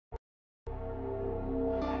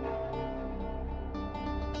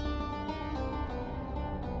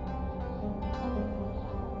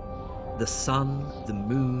The sun, the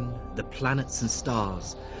moon, the planets and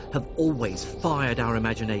stars have always fired our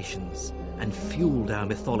imaginations and fueled our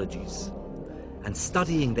mythologies. And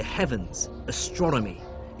studying the heavens, astronomy,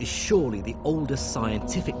 is surely the oldest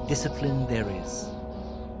scientific discipline there is.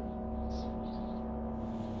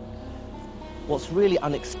 What's really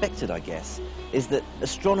unexpected, I guess, is that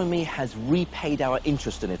astronomy has repaid our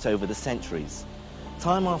interest in it over the centuries.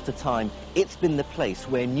 Time after time, it's been the place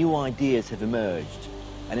where new ideas have emerged,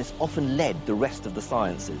 and it's often led the rest of the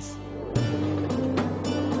sciences.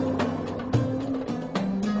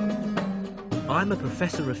 I'm a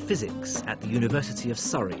professor of physics at the University of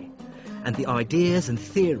Surrey, and the ideas and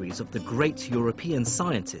theories of the great European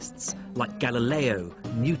scientists like Galileo,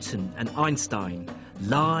 Newton and Einstein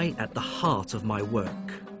lie at the heart of my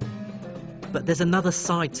work. But there's another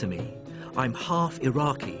side to me. I'm half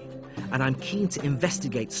Iraqi, and I'm keen to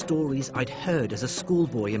investigate stories I'd heard as a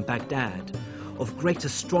schoolboy in Baghdad of great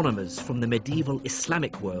astronomers from the medieval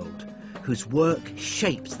Islamic world whose work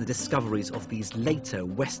shaped the discoveries of these later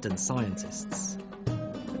Western scientists.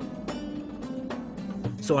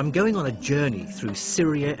 So I'm going on a journey through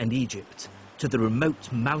Syria and Egypt to the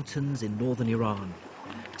remote mountains in northern Iran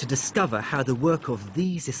to discover how the work of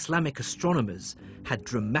these Islamic astronomers had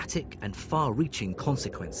dramatic and far-reaching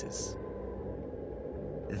consequences.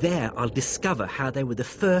 There I'll discover how they were the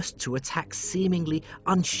first to attack seemingly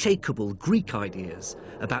unshakable Greek ideas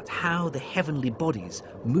about how the heavenly bodies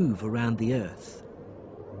move around the earth.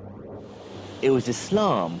 It was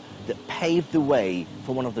Islam that paved the way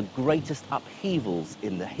for one of the greatest upheavals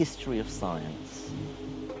in the history of science.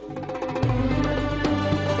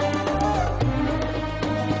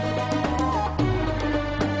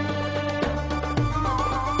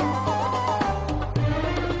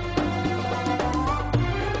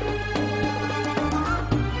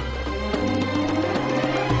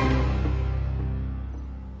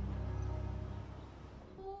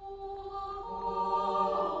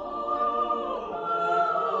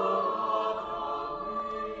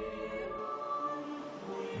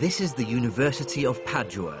 This is the University of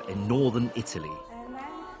Padua in northern Italy.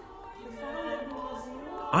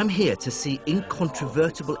 I'm here to see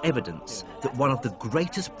incontrovertible evidence that one of the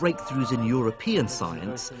greatest breakthroughs in European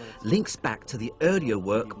science links back to the earlier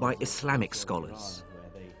work by Islamic scholars.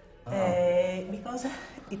 Because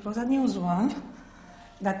it was a news one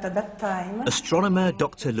that at that time... Astronomer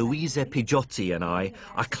Dr. Luisa Pigiotti and I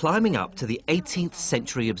are climbing up to the 18th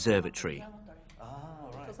century observatory.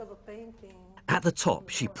 At the top,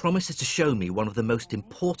 she promises to show me one of the most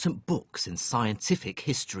important books in scientific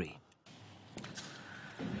history.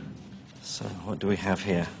 So, what do we have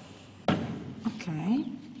here? Okay,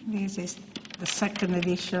 this is the second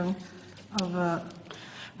edition of the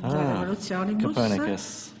Revolutionibus.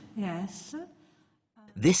 Copernicus. Yes.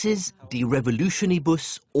 This is De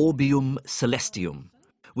Revolutionibus Orbium Celestium,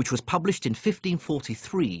 which was published in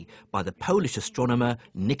 1543 by the Polish astronomer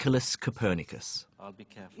Nicholas Copernicus. I'll be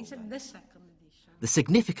careful. Is it the second edition? The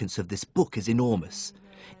significance of this book is enormous.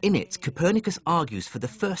 In it, Copernicus argues for the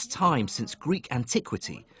first time since Greek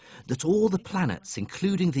antiquity that all the planets,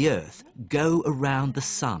 including the Earth, go around the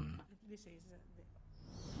Sun.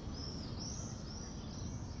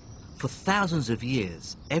 For thousands of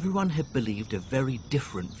years, everyone had believed a very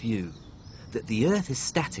different view, that the Earth is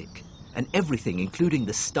static and everything, including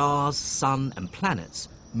the stars, sun and planets,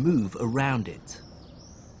 move around it.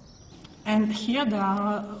 And here there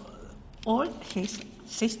are all his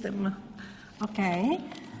system. Okay.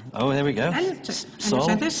 Oh, there we go. And So, the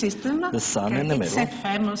center system. the sun okay. in the middle. It's a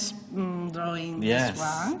famous drawing. Yes.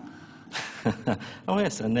 This one. Oh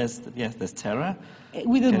yes, and there's Terra.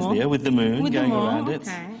 With the moon. With the moon with going the moon. around it.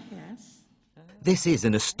 Okay. Yes. This is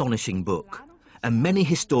an astonishing book, and many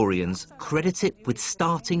historians credit it with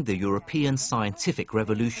starting the European scientific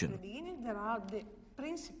revolution.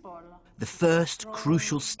 The first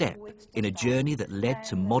crucial step in a journey that led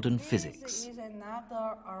to modern physics.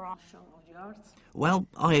 Well,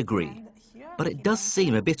 I agree, but it does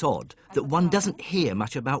seem a bit odd that one doesn't hear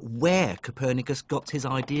much about where Copernicus got his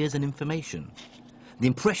ideas and information. The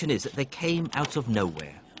impression is that they came out of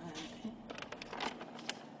nowhere.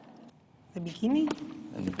 The beginning?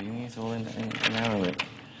 And the beginning is all in Arabic.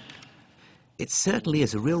 It certainly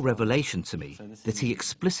is a real revelation to me that he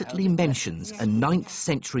explicitly mentions a 9th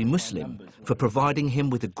century Muslim for providing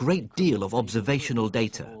him with a great deal of observational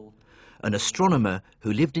data, an astronomer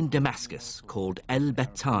who lived in Damascus called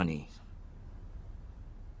Al-Battani.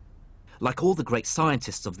 Like all the great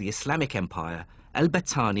scientists of the Islamic Empire,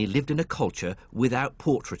 Al-Battani lived in a culture without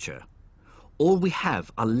portraiture. All we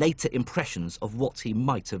have are later impressions of what he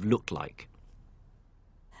might have looked like.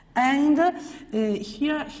 And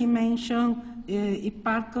here he mentioned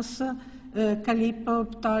Hipparchus Calippo,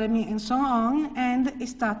 Ptolemy, and so on, and he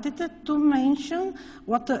started to mention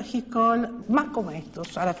what he called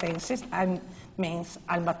Macometus Alafensis, and means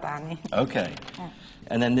Albatani. Okay.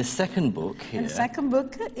 And then this second book here. And the second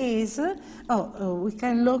book is, we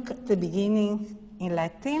can look at the beginning in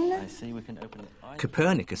Latin. I see, we can open it.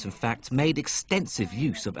 Copernicus, in fact, made extensive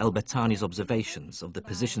use of Al-Battani's observations of the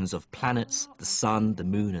positions of planets, the sun, the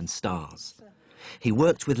moon, and stars. He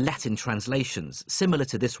worked with Latin translations, similar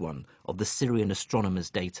to this one, of the Syrian astronomers'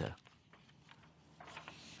 data.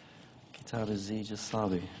 Kitab al-Zij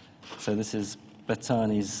al-Sabi. So this is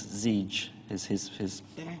Battani's Zij, his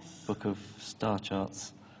Yes. book of star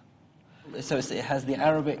charts. So it has the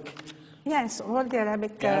Arabic. Yes, all the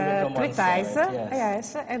Arabic Arabic on one treatise, side,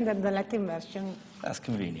 yes. yes, and then the Latin version. That's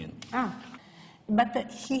convenient.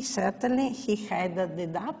 But he certainly had the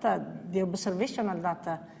data, the observational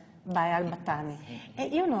data by Al-Battani.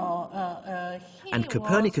 And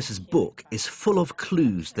Copernicus's book is full of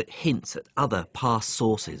clues that hint at other past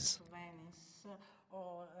sources.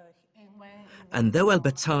 And though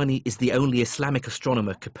Al-Battani is the only Islamic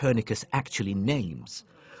astronomer Copernicus actually names,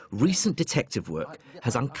 recent detective work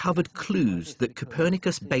has uncovered clues that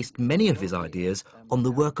Copernicus based many of his ideas on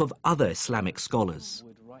the work of other Islamic scholars.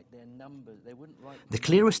 The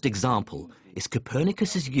clearest example is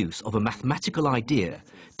Copernicus's use of a mathematical idea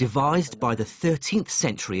devised by the 13th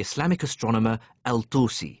century Islamic astronomer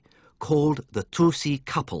Al-Tusi, called the Tusi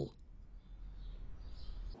couple.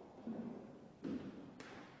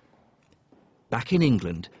 Back in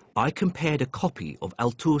England, I compared a copy of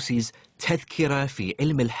Al-Tusi's Tadhkira fi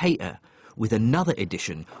Ilm al-Hay'a with another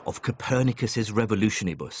edition of Copernicus's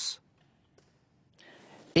Revolutionibus.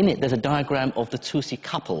 In it, there's a diagram of the Tusi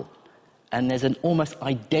couple, and there's an almost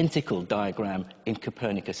identical diagram in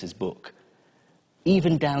Copernicus's book,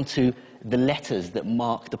 even down to the letters that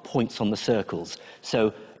mark the points on the circles.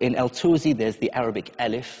 So in Al-Tusi, there's the Arabic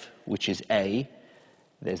alif, which is A,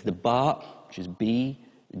 there's the ba, which is B,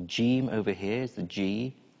 Jim over here is the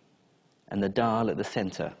G, and the Dal at the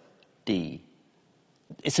center, D.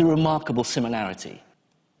 It's a remarkable similarity.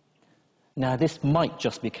 Now, this might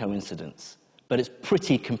just be coincidence, but it's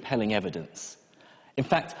pretty compelling evidence. In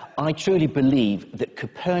fact, I truly believe that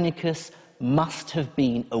Copernicus must have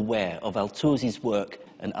been aware of Al-Tusi's work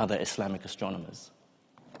and other Islamic astronomers.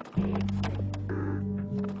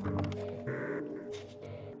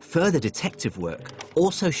 Further detective work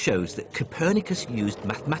also shows that Copernicus used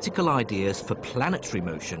mathematical ideas for planetary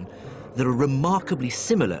motion that are remarkably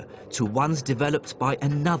similar to ones developed by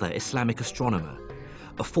another Islamic astronomer,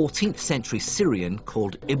 a 14th century Syrian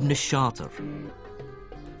called Ibn Shatir.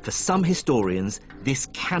 For some historians, this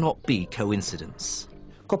cannot be coincidence.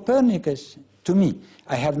 Copernicus, to me,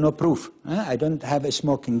 I have no proof. I don't have a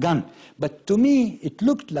smoking gun. But to me, it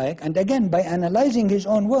looked like, and again, by analyzing his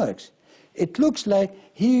own works, it looks like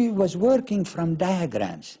he was working from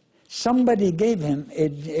diagrams. Somebody gave him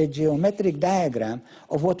a geometric diagram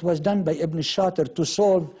of what was done by Ibn Shatir to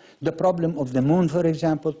solve the problem of the moon, for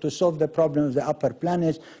example, to solve the problem of the upper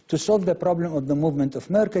planets, to solve the problem of the movement of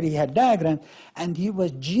Mercury. He had diagrams, and he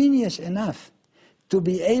was genius enough to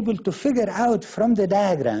be able to figure out from the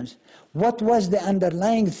diagrams what was the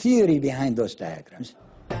underlying theory behind those diagrams.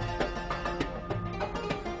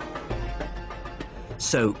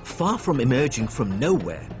 So, far from emerging from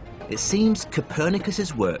nowhere, it seems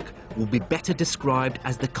Copernicus's work will be better described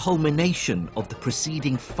as the culmination of the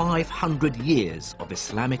preceding 500 years of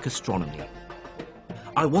Islamic astronomy.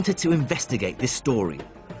 I wanted to investigate this story,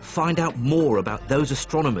 find out more about those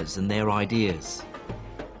astronomers and their ideas.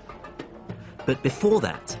 But before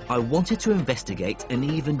that, I wanted to investigate an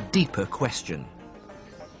even deeper question.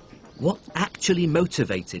 What actually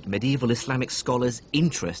motivated medieval Islamic scholars'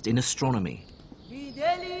 interest in astronomy?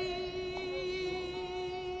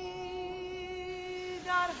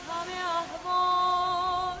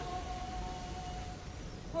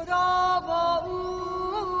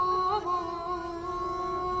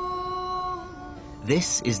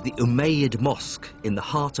 This is the Umayyad Mosque in the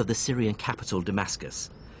heart of the Syrian capital, Damascus,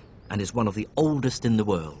 and is one of the oldest in the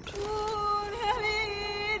world.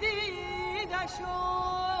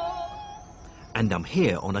 And I'm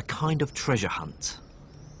here on a kind of treasure hunt.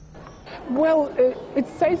 Well, it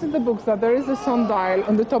says in the books that there is a sundial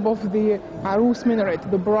on the top of the Arus minaret,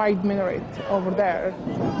 the bride minaret over there.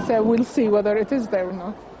 So we'll see whether it is there or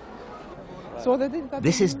not. So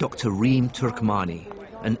this is Dr. Reem Turkmani,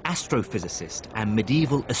 an astrophysicist and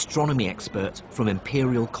medieval astronomy expert from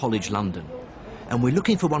Imperial College London. And we're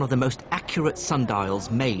looking for one of the most accurate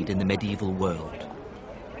sundials made in the medieval world.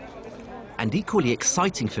 And equally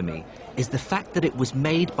exciting for me is the fact that it was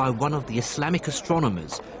made by one of the Islamic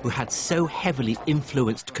astronomers who had so heavily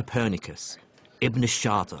influenced Copernicus, Ibn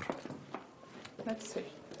Shatir. Let's see.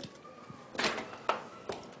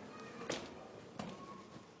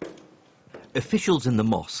 Officials in the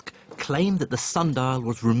mosque claim that the sundial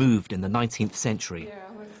was removed in the 19th century,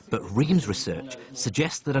 but Ream's research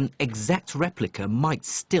suggests that an exact replica might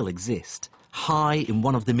still exist, high in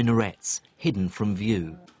one of the minarets, hidden from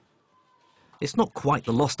view. It's not quite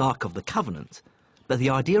the lost Ark of the Covenant, but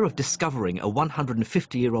the idea of discovering a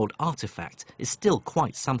 150-year-old artifact is still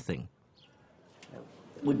quite something.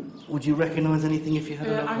 Would you recognise anything if you had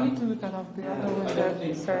a look? I need to look at the other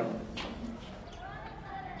window. Sorry.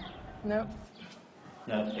 No.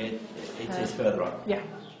 No, it is further up. Yeah.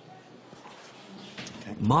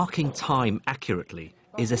 Marking time accurately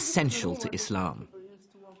is essential to Islam.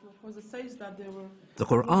 The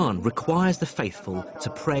Quran requires the faithful to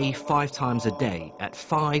pray 5 times a day at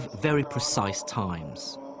 5 very precise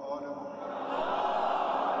times.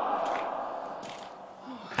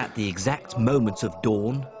 At the exact moment of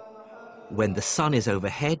dawn, when the sun is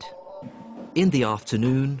overhead, in the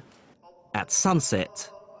afternoon, at sunset,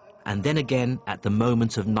 and then again at the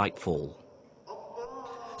moment of nightfall.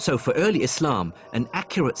 So for early Islam, an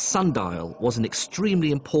accurate sundial was an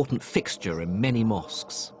extremely important fixture in many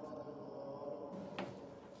mosques.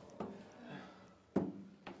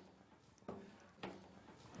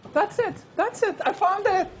 That's it. That's it. I found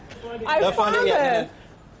it. I found it. Yeah.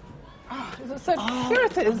 Here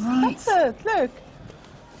it is. Right. That's it. Look.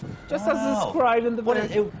 Just as described in the book.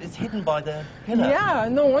 It's hidden by the pillar. Yeah,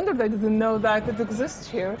 no wonder they didn't know that it exists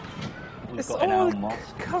here. We've It's got in our all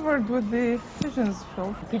mosque. covered with the pigeons,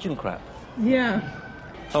 Phil. Pigeon crap. Yeah.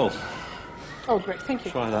 Oh, Oh, great. Thank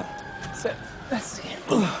you. try that. So, let's see.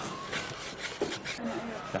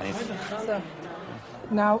 That is. So,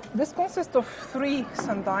 now, this consists of 3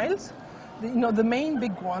 sundials. The main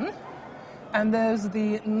big one, and there's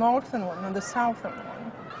the northern one and the southern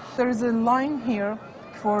one. There is a line here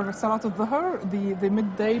for Salat al-Dhuhr, the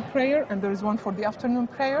midday prayer, and there is one for the afternoon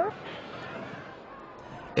prayer.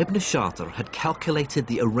 Ibn Shatir had calculated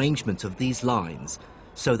the arrangement of these lines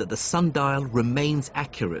so that the sundial remains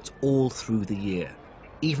accurate all through the year,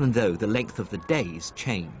 even though the length of the days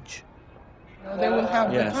change. They will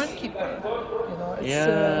have Yes. the timekeeper. It's,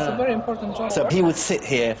 Yeah. it's a very important job. So he would sit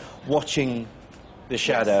here watching the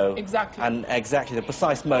shadow. exactly. And exactly the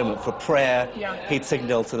precise moment for prayer, Yeah. he'd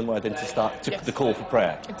signal to the muezzin to start Yes. the call for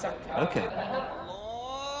prayer. Exactly. Okay.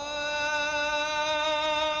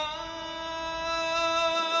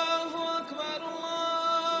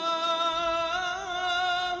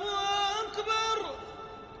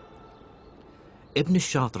 Ibn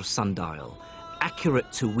Shatir's sundial,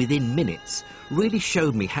 accurate to within minutes, really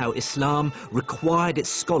showed me how Islam required its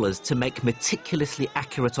scholars to make meticulously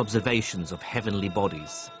accurate observations of heavenly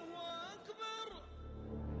bodies.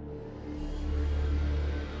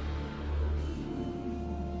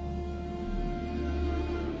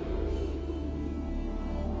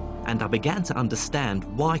 And I began to understand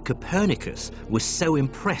why Copernicus was so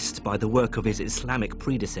impressed by the work of his Islamic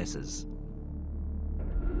predecessors.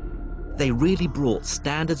 They really brought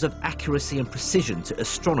standards of accuracy and precision to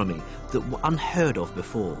astronomy that were unheard of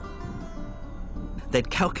before. They'd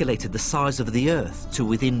calculated the size of the Earth to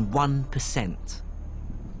within 1%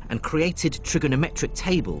 and created trigonometric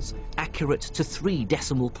tables accurate to 3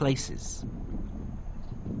 decimal places.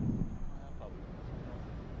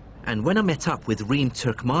 And when I met up with Reem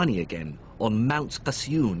Turkmani again on Mount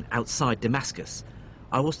Qasyun outside Damascus,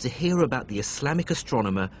 I was to hear about the Islamic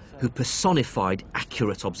astronomer who personified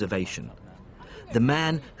accurate observation, the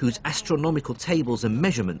man whose astronomical tables and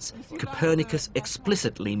measurements Copernicus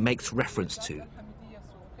explicitly makes reference to,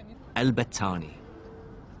 Al-Battani.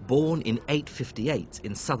 Born in 858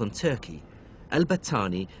 in southern Turkey,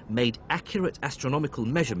 Al-Battani made accurate astronomical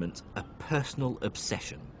measurement a personal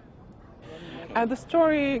obsession. And the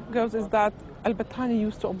story goes is that Al-Battani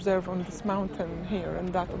used to observe on this mountain here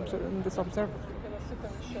and in this observatory.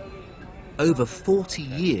 Over 40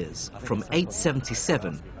 years, from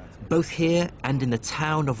 877, both here and in the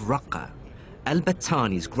town of Raqqa,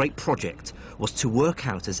 Al-Battani's great project was to work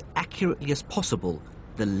out as accurately as possible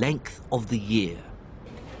the length of the year.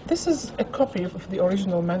 This is a copy of the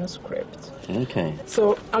original manuscript. Okay.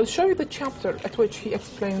 So I'll show you the chapter at which he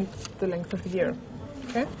explained the length of the year.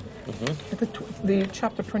 Okay? The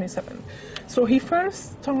chapter 27. So he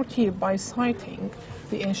first started here by citing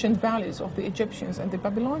the ancient values of the Egyptians and the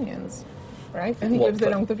Babylonians, right? And he gives the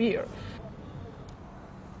length of the year.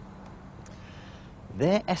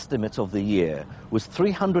 Their estimate of the year was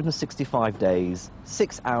 365 days,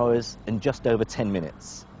 6 hours, and just over 10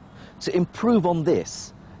 minutes. To improve on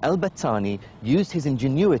this, Al-Battani used his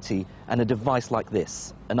ingenuity and a device like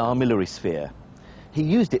this, an armillary sphere. He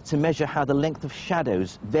used it to measure how the length of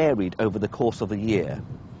shadows varied over the course of a year.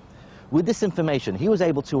 With this information, he was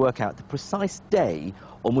able to work out the precise day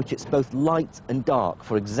on which it's both light and dark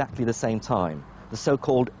for exactly the same time, the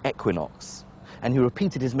so-called equinox. And he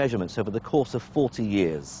repeated his measurements over the course of 40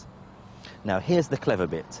 years. Now, here's the clever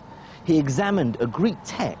bit. He examined a Greek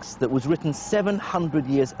text that was written 700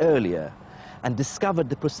 years earlier and discovered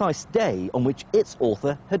the precise day on which its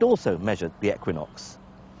author had also measured the equinox.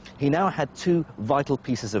 He now had two vital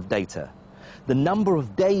pieces of data: the number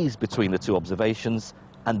of days between the two observations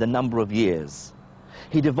and the number of years.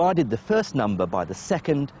 He divided the first number by the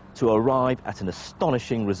second to arrive at an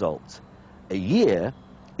astonishing result. A year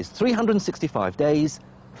is 365 days,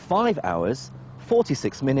 5 hours,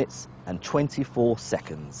 46 minutes and 24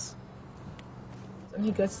 seconds. And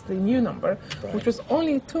he gets the new number, which was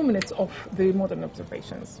only 2 minutes of the modern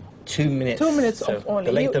observations. 2 minutes? 2 minutes so of only.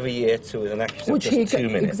 The length of a year to an accuracy of Which just 2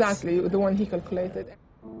 minutes. Exactly, the one he calculated.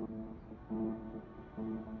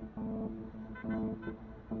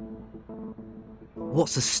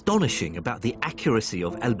 What's astonishing about the accuracy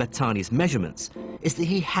of Al-Battani's measurements is that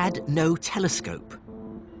he had no telescope.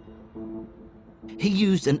 He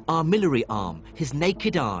used an armillary arm, his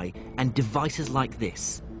naked eye, and devices like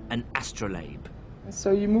this, an astrolabe.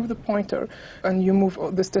 So you move the pointer and you move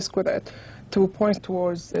this disc with it to point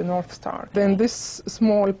towards the North Star. Then these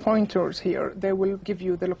small pointers here, they will give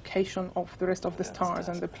you the location of the rest of the stars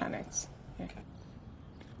and the planets. Yeah.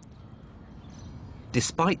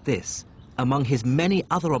 Despite this, among his many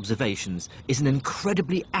other observations is an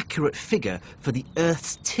incredibly accurate figure for the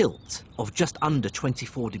Earth's tilt of just under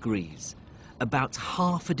 24 degrees, about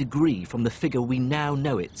half a degree from the figure we now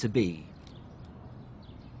know it to be.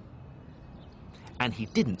 And he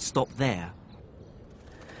didn't stop there.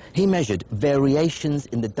 He measured variations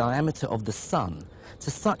in the diameter of the sun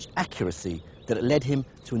to such accuracy that it led him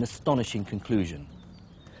to an astonishing conclusion.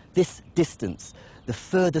 This distance, the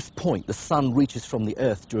furthest point the sun reaches from the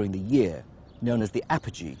Earth during the year, known as the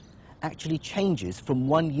apogee, actually changes from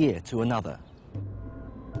one year to another.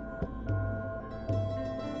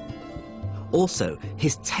 Also,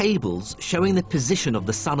 his tables showing the position of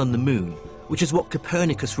the sun and the moon, which is what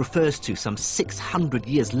Copernicus refers to some 600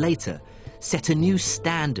 years later, set a new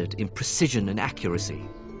standard in precision and accuracy.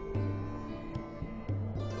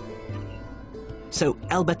 So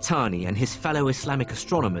Al-Battani and his fellow Islamic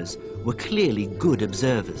astronomers were clearly good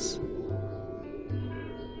observers.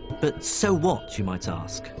 But so what, you might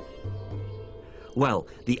ask? Well,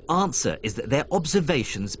 the answer is that their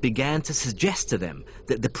observations began to suggest to them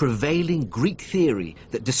that the prevailing Greek theory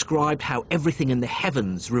that described how everything in the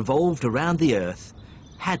heavens revolved around the Earth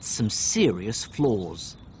had some serious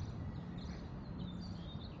flaws.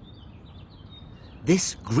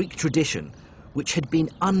 This Greek tradition, which had been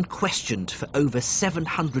unquestioned for over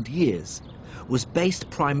 700 years, was based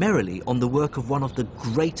primarily on the work of one of the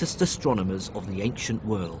greatest astronomers of the ancient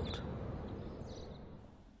world.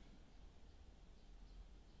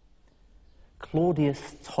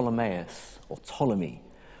 Claudius Ptolemaeus, or Ptolemy,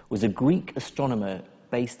 was a Greek astronomer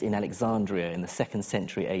based in Alexandria in the 2nd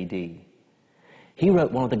century AD. He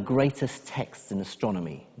wrote one of the greatest texts in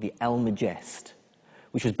astronomy, the Almagest,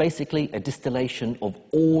 which was basically a distillation of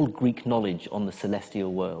all Greek knowledge on the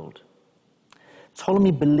celestial world.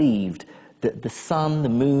 Ptolemy believed that the sun, the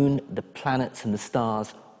moon, the planets and the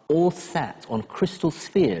stars all sat on crystal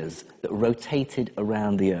spheres that rotated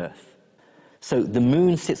around the Earth. So the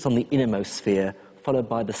moon sits on the innermost sphere, followed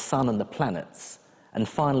by the sun and the planets, and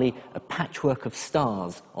finally a patchwork of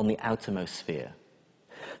stars on the outermost sphere.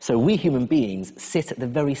 So we human beings sit at the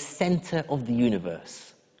very center of the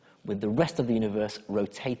universe, with the rest of the universe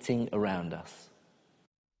rotating around us.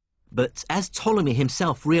 But as Ptolemy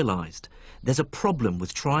himself realized, there's a problem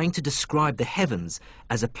with trying to describe the heavens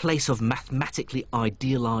as a place of mathematically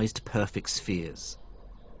idealized perfect spheres.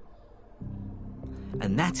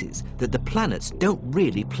 And that is that the planets don't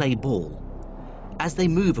really play ball. As they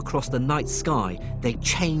move across the night sky, they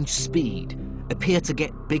change speed, appear to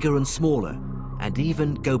get bigger and smaller, and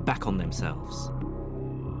even go back on themselves.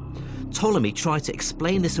 Ptolemy tried to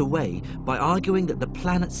explain this away by arguing that the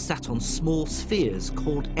planets sat on small spheres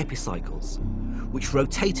called epicycles, which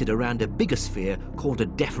rotated around a bigger sphere called a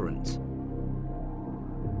deferent.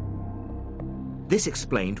 This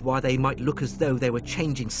explained why they might look as though they were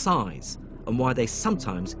changing size, and why they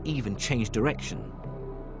sometimes even change direction.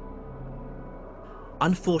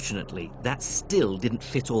 Unfortunately, that still didn't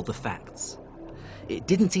fit all the facts. It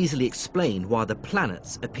didn't easily explain why the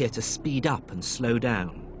planets appear to speed up and slow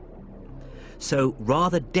down. So,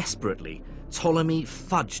 rather desperately, Ptolemy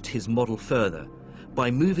fudged his model further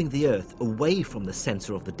by moving the Earth away from the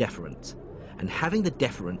center of the deferent and having the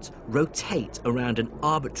deferent rotate around an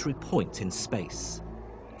arbitrary point in space,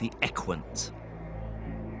 the equant.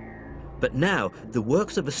 But now, the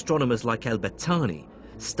works of astronomers like Al-Battani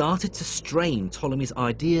started to strain Ptolemy's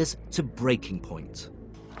ideas to breaking point.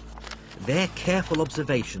 Their careful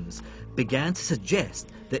observations began to suggest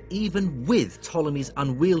that even with Ptolemy's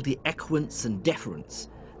unwieldy equants and deferents,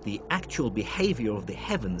 the actual behavior of the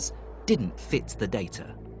heavens didn't fit the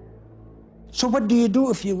data. So what do you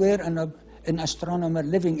do if you were an astronomer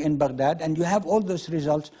living in Baghdad and you have all those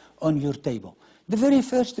results on your table? The very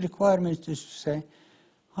first requirement is to say,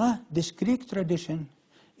 this Greek tradition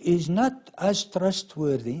is not as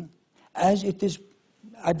trustworthy as it is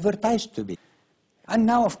advertised to be. And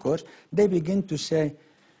now, of course, they begin to say,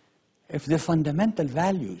 if the fundamental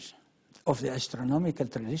values of the astronomical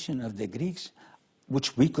tradition of the Greeks,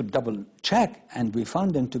 which we could double check and we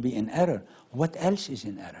found them to be in error, what else is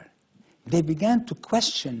in error? They began to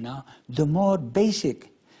question now the more basic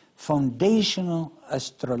foundational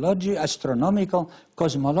astronomical,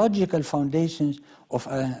 cosmological foundations of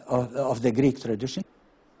the Greek tradition.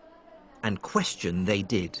 And question they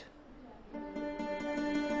did.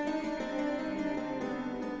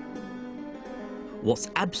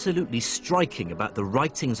 What's absolutely striking about the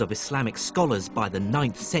writings of Islamic scholars by the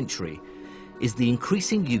 9th century is the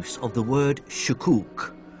increasing use of the word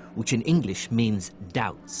shukuk, which in English means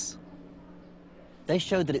doubts. They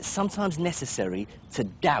showed that it's sometimes necessary to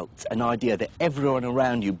doubt an idea that everyone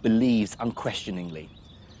around you believes unquestioningly.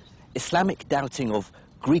 Islamic doubting of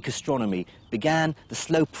Greek astronomy began the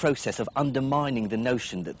slow process of undermining the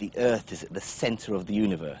notion that the Earth is at the center of the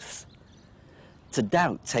universe. To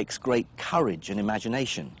doubt takes great courage and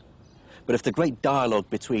imagination. But if the great dialogue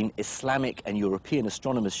between Islamic and European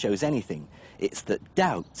astronomers shows anything, it's that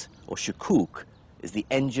doubt, or shukuk, is the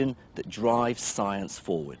engine that drives science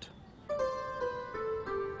forward.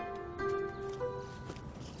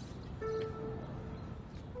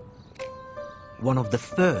 One of the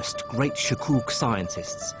first great shukuk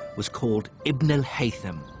scientists was called Ibn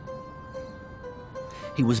al-Haytham.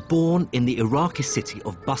 He was born in the Iraqi city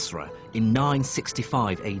of Basra in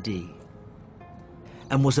 965 AD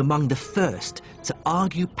and was among the first to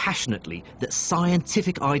argue passionately that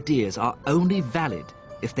scientific ideas are only valid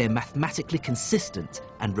if they're mathematically consistent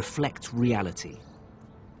and reflect reality.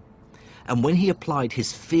 And when he applied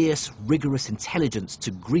his fierce, rigorous intelligence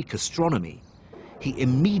to Greek astronomy, he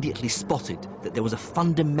immediately spotted that there was a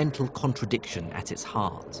fundamental contradiction at its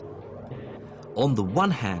heart. On the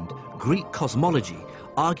one hand, Greek cosmology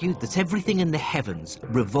argued that everything in the heavens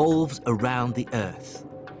revolves around the Earth.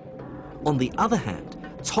 On the other hand,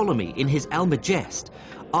 Ptolemy, in his Almagest,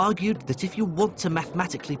 argued that if you want to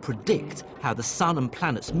mathematically predict how the sun and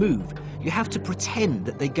planets move, you have to pretend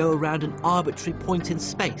that they go around an arbitrary point in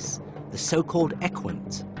space, the so-called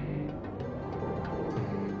equant.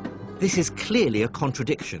 This is clearly a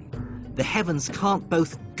contradiction. The heavens can't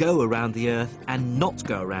both go around the Earth and not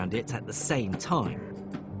go around it at the same time.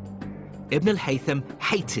 Ibn al-Haytham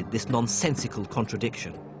hated this nonsensical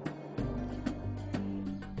contradiction.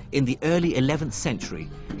 In the early 11th century,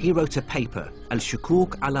 he wrote a paper,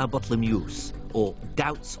 Al-Shukuk ala Ptolemaios, or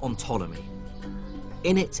Doubts on Ptolemy.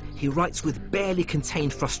 In it, he writes with barely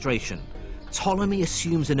contained frustration, Ptolemy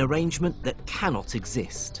assumes an arrangement that cannot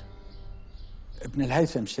exist. Ibn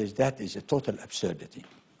al-Haytham says that is a total absurdity.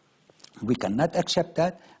 We cannot accept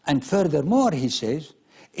that, and furthermore, he says,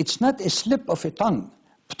 it's not a slip of a tongue.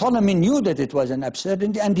 Ptolemy knew that it was an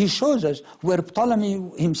absurdity, and he shows us where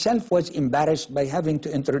Ptolemy himself was embarrassed by having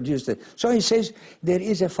to introduce it. So he says there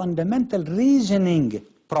is a fundamental reasoning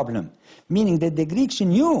problem, meaning that the Greeks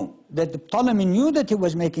knew, that Ptolemy knew that he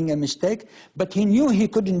was making a mistake, but he knew he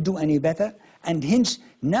couldn't do any better, and hence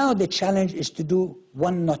now the challenge is to do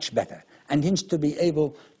one notch better, and hence to be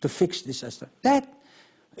able to fix this. That,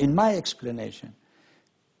 in my explanation,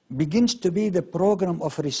 begins to be the program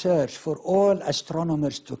of research for all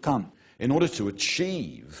astronomers to come. In order to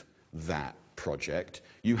achieve that project,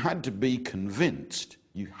 you had to be convinced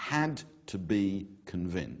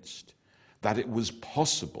that it was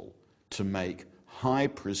possible to make high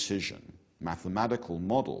precision mathematical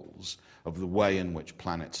models of the way in which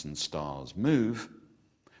planets and stars move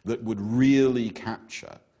that would really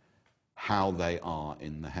capture how they are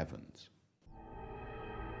in the heavens.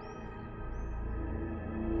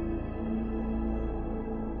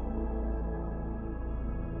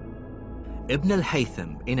 Ibn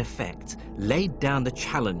al-Haytham, in effect, laid down the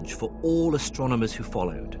challenge for all astronomers who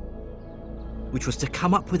followed, which was to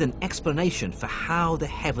come up with an explanation for how the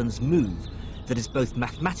heavens move that is both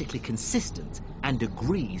mathematically consistent and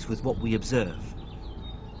agrees with what we observe.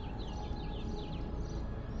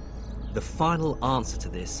 The final answer to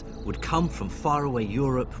this would come from faraway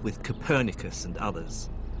Europe with Copernicus and others.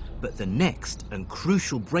 But the next and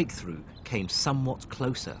crucial breakthrough came somewhat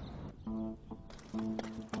closer.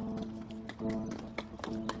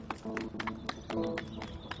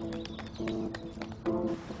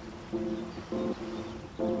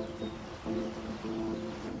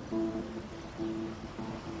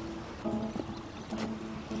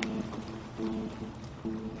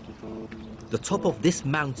 The top of this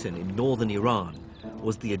mountain in northern Iran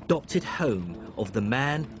was the adopted home of the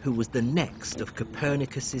man who was the next of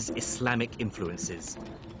Copernicus's Islamic influences,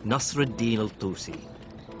 Nasr ad-Din al-Tusi.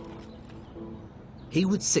 He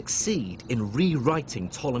would succeed in rewriting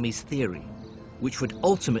Ptolemy's theory, which would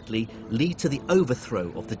ultimately lead to the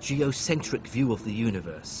overthrow of the geocentric view of the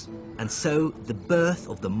universe, and so the birth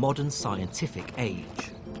of the modern scientific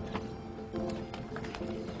age.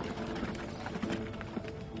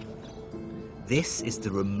 This is the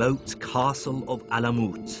remote castle of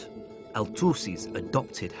Alamut, Al-Tusi's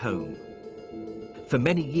adopted home. For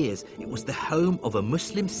many years, it was the home of a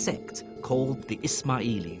Muslim sect called the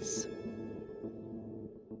Ismailis.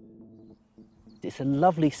 It's a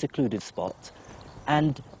lovely secluded spot,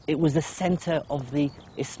 and it was the center of the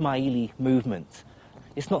Ismaili movement.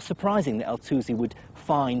 It's not surprising that Al-Tusi would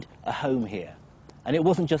find a home here. And it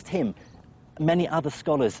wasn't just him. Many other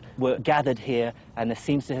scholars were gathered here, and there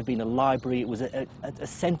seems to have been a library. It was a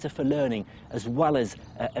center for learning as well as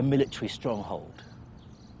a military stronghold.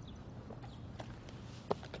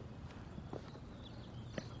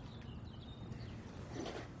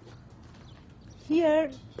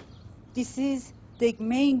 Here, this is the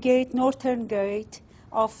main gate, northern gate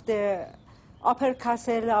of the upper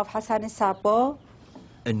castle of Hassan Sabba.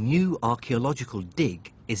 A new archaeological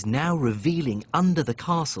dig is now revealing under the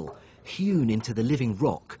castle, hewn into the living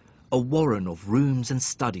rock, a warren of rooms and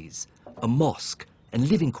studies, a mosque and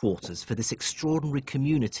living quarters for this extraordinary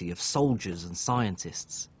community of soldiers and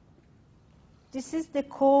scientists. This is the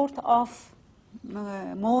court of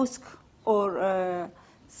mosque or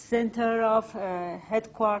center of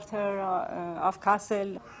headquarter of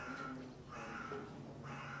castle.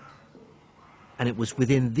 And it was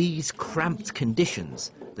within these cramped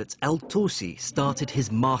conditions that Al-Tusi started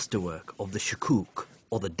his masterwork of the shukuk,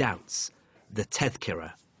 or the doubts, the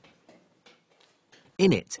tadhkira.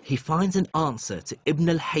 In it, he finds an answer to Ibn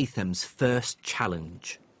al-Haytham's first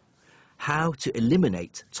challenge: how to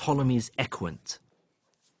eliminate Ptolemy's equant.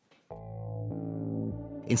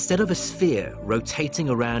 Instead of a sphere rotating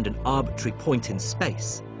around an arbitrary point in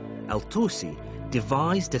space, Al-Tusi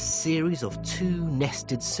devised a series of two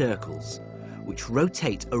nested circles, which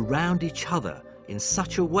rotate around each other in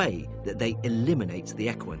such a way that they eliminate the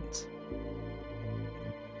equant.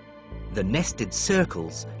 The nested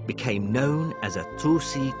circles became known as a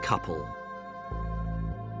Tusi couple.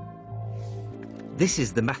 This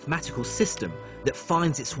is the mathematical system that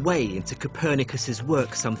finds its way into Copernicus's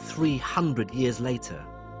work some 300 years later.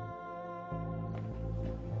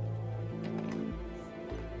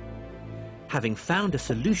 Having found a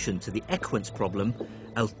solution to the equant problem,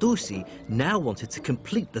 Al-Tusi now wanted to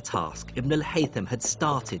complete the task Ibn al-Haytham had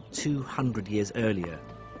started 200 years earlier: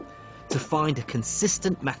 to find a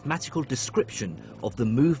consistent mathematical description of the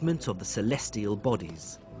movement of the celestial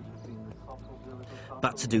bodies.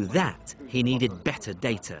 But to do that, he needed better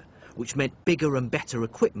data, which meant bigger and better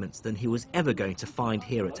equipment than he was ever going to find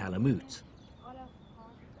here at Alamut.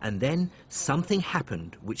 And then something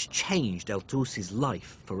happened which changed Al-Tusi's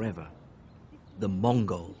life forever: the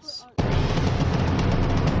Mongols.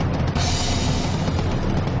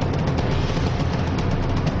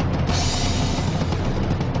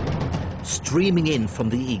 Streaming in from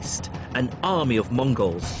the east, an army of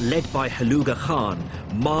Mongols, led by Haluga Khan,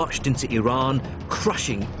 marched into Iran,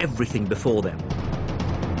 crushing everything before them.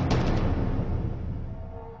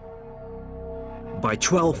 By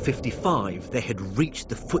 1255, they had reached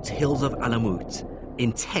the foothills of Alamut,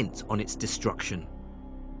 intent on its destruction.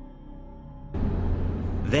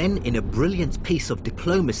 Then, in a brilliant piece of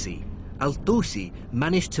diplomacy, Al-Tusi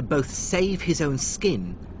managed to both save his own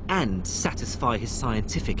skin and satisfy his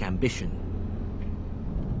scientific ambition.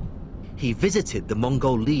 He visited the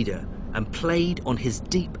Mongol leader and played on his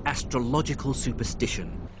deep astrological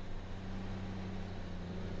superstition.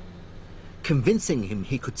 Convincing him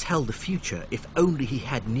he could tell the future if only he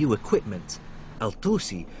had new equipment,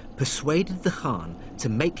 Al-Tusi persuaded the Khan to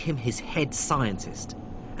make him his head scientist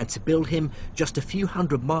and to build him just a few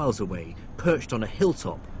hundred miles away, perched on a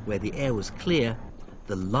hilltop where the air was clear,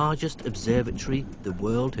 the largest observatory the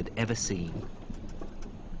world had ever seen.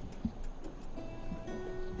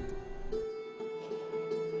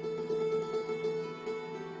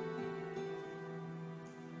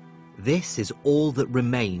 This is all that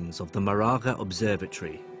remains of the Maraga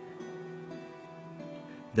Observatory.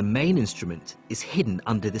 The main instrument is hidden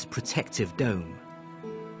under this protective dome.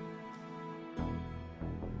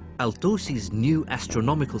 Al-Tusi's new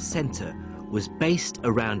astronomical center was based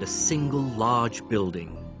around a single large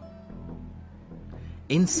building.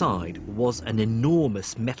 Inside was an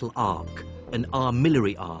enormous metal arc, an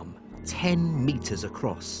armillary arm, 10 meters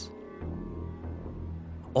across.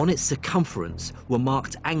 On its circumference were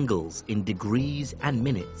marked angles in degrees and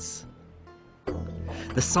minutes.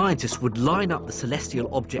 The scientists would line up the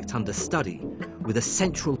celestial object under study with a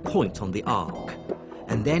central point on the arc,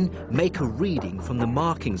 and then make a reading from the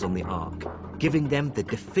markings on the arc, giving them the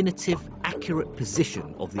definitive, accurate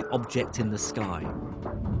position of the object in the sky.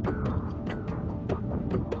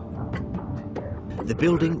 The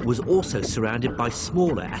building was also surrounded by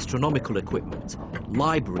smaller astronomical equipment,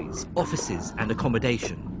 libraries, offices, and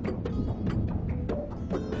accommodation.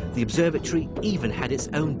 The observatory even had its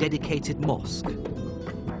own dedicated mosque.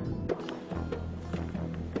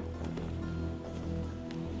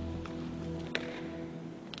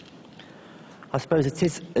 I suppose it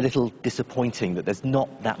is a little disappointing that there's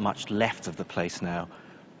not that much left of the place now.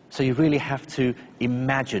 So you really have to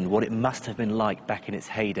imagine what it must have been like back in its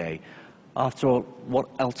heyday. After all, what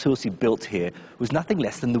Al-Tusi built here was nothing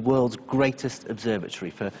less than the world's greatest observatory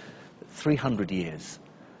for 300 years.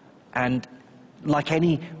 And like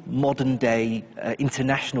any modern-day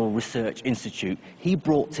international research institute, he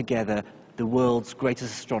brought together the world's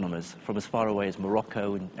greatest astronomers from as far away as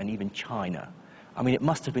Morocco and even China. I mean, it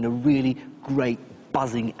must have been a really great,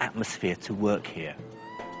 buzzing atmosphere to work here.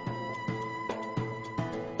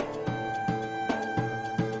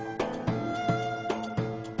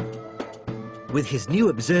 With his new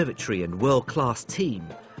observatory and world-class team,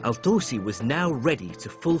 Al-Tusi was now ready to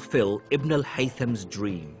fulfill Ibn al-Haytham's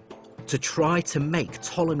dream, to try to make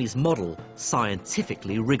Ptolemy's model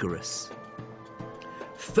scientifically rigorous.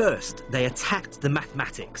 First, they attacked the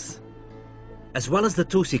mathematics. As well as the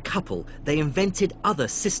Tusi couple, they invented other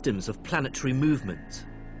systems of planetary movement.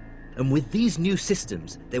 And with these new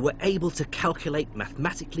systems, they were able to calculate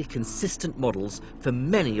mathematically consistent models for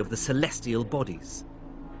many of the celestial bodies.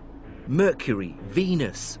 Mercury,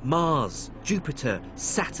 Venus, Mars, Jupiter,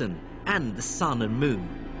 Saturn, and the Sun and Moon.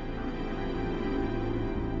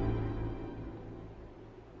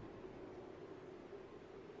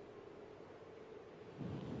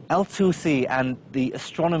 Al-Tusi and the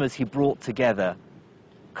astronomers he brought together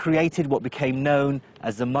created what became known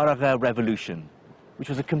as the Maraga Revolution, which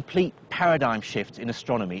was a complete paradigm shift in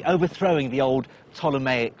astronomy, overthrowing the old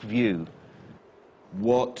Ptolemaic view.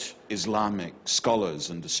 What Islamic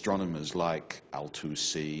scholars and astronomers like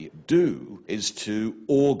Al-Tusi do is to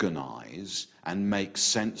organize and make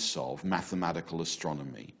sense of mathematical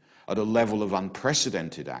astronomy at a level of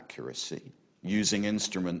unprecedented accuracy, using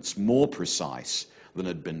instruments more precise than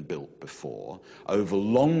had been built before, over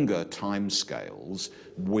longer timescales,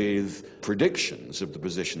 with predictions of the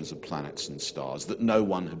positions of planets and stars that no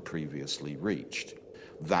one had previously reached.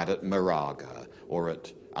 That at Maraga or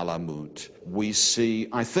at Alamut, we see,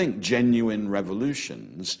 I think, genuine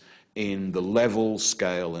revolutions in the level,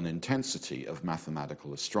 scale, and intensity of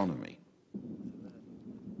mathematical astronomy.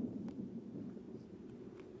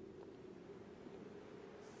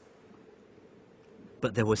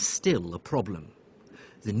 But there was still a problem.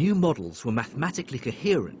 The new models were mathematically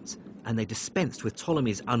coherent, and they dispensed with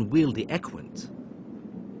Ptolemy's unwieldy equant.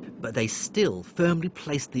 But they still firmly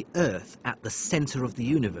placed the Earth at the center of the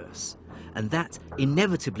universe, and that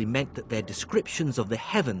inevitably meant that their descriptions of the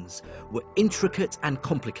heavens were intricate and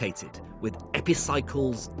complicated, with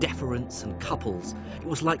epicycles, deferents, and couples. It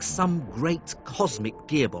was like some great cosmic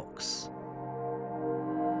gearbox.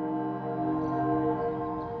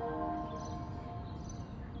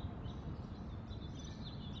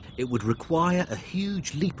 It would require a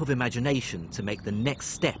huge leap of imagination to make the next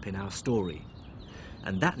step in our story.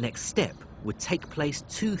 And that next step would take place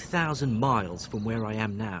 2,000 miles from where I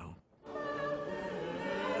am now.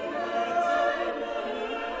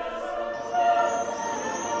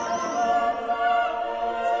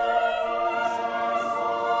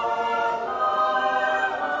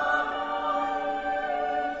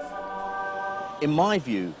 In my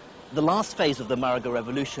view, the last phase of the Maraga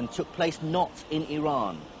Revolution took place not in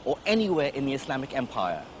Iran or anywhere in the Islamic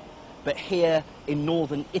Empire, but here in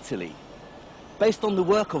northern Italy. Based on the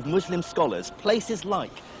work of Muslim scholars, places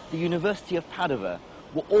like the University of Padua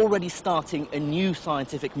were already starting a new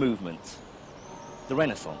scientific movement, the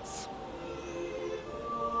Renaissance.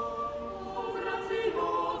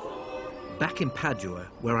 Back in Padua,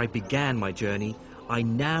 where I began my journey, I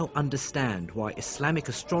now understand why Islamic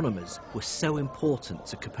astronomers were so important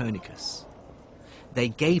to Copernicus. They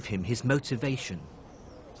gave him his motivation.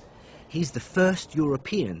 He's the first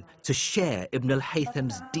European to share Ibn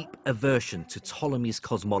al-Haytham's deep aversion to Ptolemy's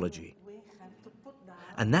cosmology.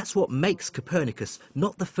 And that's what makes Copernicus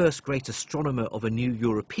not the first great astronomer of a new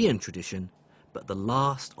European tradition, but the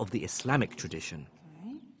last of the Islamic tradition.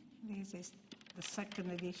 This is the second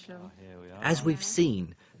edition. As we've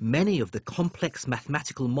seen, many of the complex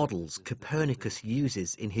mathematical models Copernicus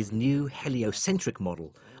uses in his new heliocentric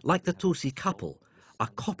model, like the Tusi couple, are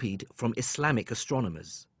copied from Islamic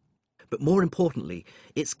astronomers. But more importantly,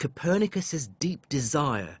 it's Copernicus's deep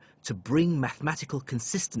desire to bring mathematical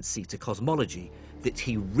consistency to cosmology that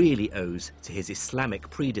he really owes to his Islamic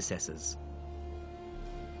predecessors.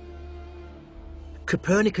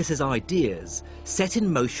 Copernicus's ideas set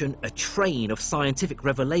in motion a train of scientific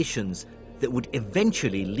revelations that would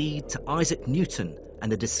eventually lead to Isaac Newton and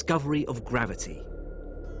the discovery of gravity.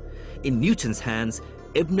 In Newton's hands,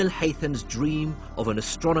 Ibn al-Haytham's dream of an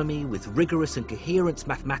astronomy with rigorous and coherent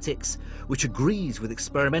mathematics, which agrees with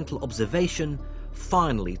experimental observation,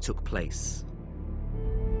 finally took place.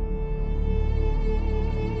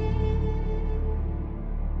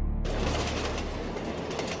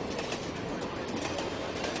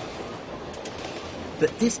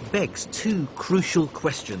 But this begs two crucial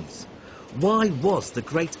questions. Why was the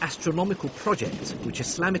great astronomical project which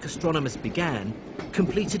Islamic astronomers began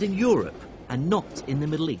completed in Europe and not in the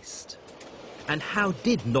Middle East? And how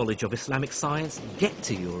did knowledge of Islamic science get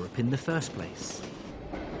to Europe in the first place?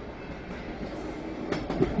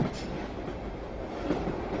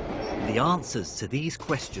 The answers to these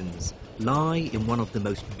questions lie in one of the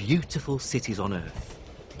most beautiful cities on earth,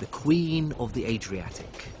 the Queen of the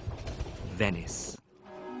Adriatic, Venice.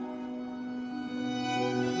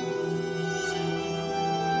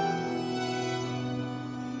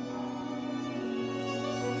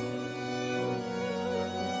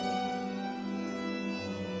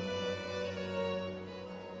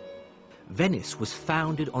 Venice was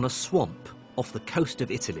founded on a swamp off the coast of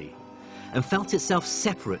Italy and felt itself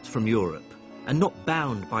separate from Europe and not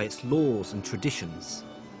bound by its laws and traditions.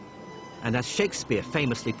 And as Shakespeare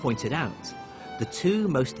famously pointed out, the two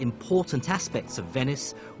most important aspects of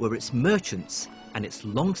Venice were its merchants and its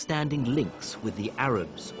long-standing links with the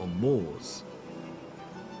Arabs or Moors.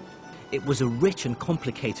 It was a rich and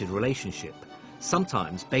complicated relationship,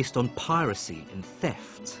 sometimes based on piracy and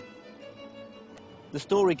theft. The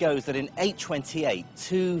story goes that in 828,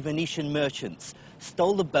 two Venetian merchants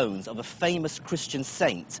stole the bones of a famous Christian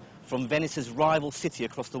saint from Venice's rival city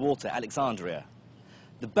across the water, Alexandria.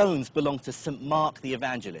 The bones belonged to St. Mark the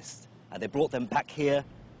Evangelist, and they brought them back here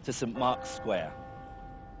to St. Mark's Square.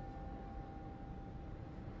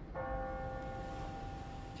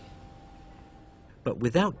 But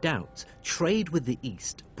without doubt, trade with the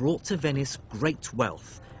East brought to Venice great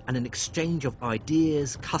wealth and an exchange of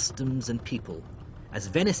ideas, customs and people, as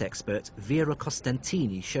Venice expert Vera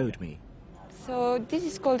Costantini showed me. So this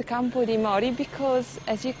is called Campo dei Mori because,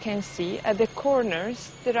 as you can see, at the corners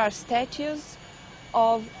there are statues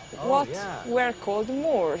of what were called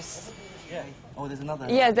Moors. Yeah. Oh, there's another.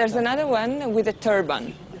 Yeah, there's another one with a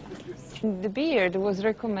turban. The beard was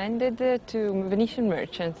recommended to Venetian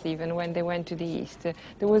merchants even when they went to the East.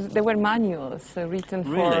 There were manuals written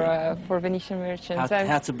for Venetian merchants.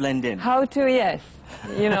 How to blend in. How to, yes,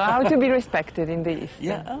 you know, how to be respected in the East.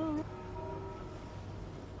 Yeah. Oh.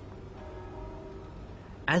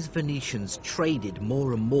 As Venetians traded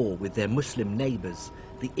more and more with their Muslim neighbours,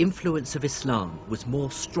 the influence of Islam was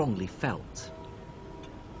more strongly felt.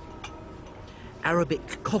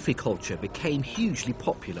 Arabic coffee culture became hugely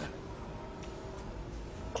popular,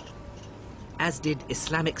 as did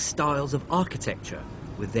Islamic styles of architecture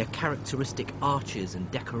with their characteristic arches and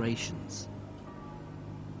decorations.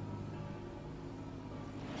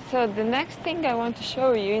 So the next thing I want to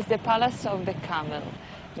show you is the Palace of the Camel.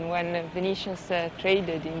 When Venetians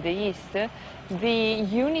traded in the East, the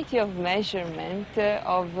unity of measurement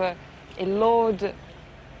of a load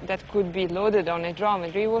that could be loaded on a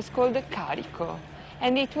dromedary was called a carico.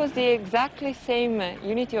 And it was the exactly same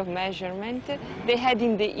unity of measurement they had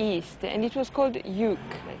in the East, and it was called yoke.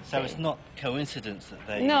 So it's not coincidence that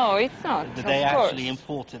they... No, it's not, that they actually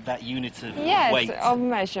imported that unit of weight? Yes, of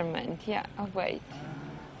measurement, yeah, of weight.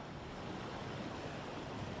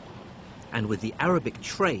 And with the Arabic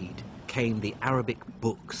trade came the Arabic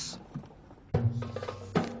books.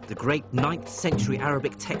 The great 9th century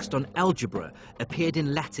Arabic text on algebra appeared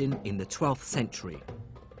in Latin in the 12th century.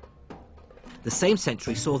 The same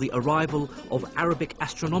century saw the arrival of Arabic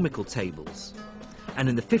astronomical tables. and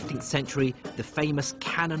in the 15th century, the famous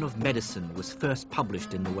Canon of Medicine was first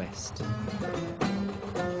published in the West.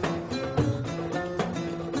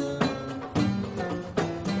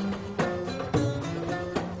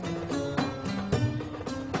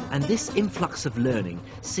 And this influx of learning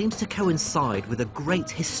seems to coincide with a great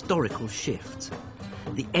historical shift.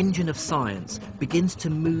 The engine of science begins to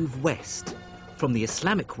move west, from the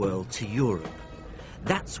Islamic world to Europe.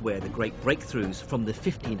 That's where the great breakthroughs from the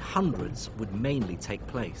 1500s would mainly take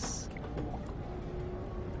place.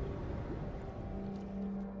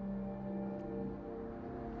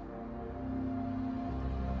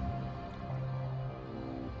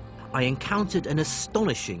 I encountered an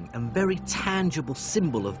astonishing and very tangible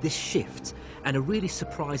symbol of this shift and a really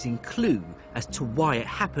surprising clue as to why it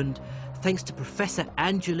happened, thanks to Professor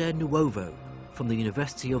Angela Nuovo from the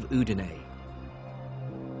University of Udine.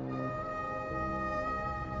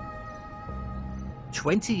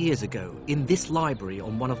 20 years ago, in this library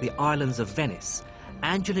on one of the islands of Venice,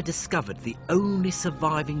 Angela discovered the only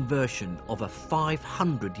surviving version of a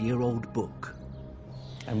 500-year-old book.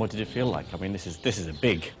 And what did it feel like? I mean, this is a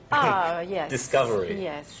big yes. discovery.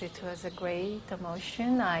 Yes, it was a great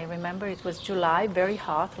emotion. I remember it was July, very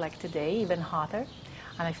hot, like today, even hotter,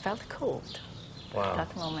 and I felt cold at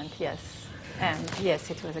that moment, yes. And yes,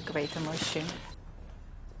 it was a great emotion.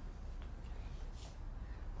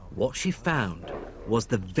 What she found was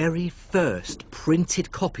the very first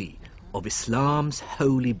printed copy of Islam's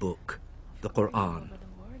holy book, the Quran.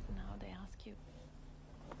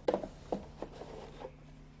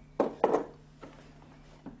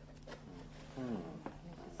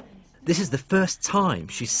 This is the first time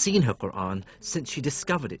she's seen her Quran since she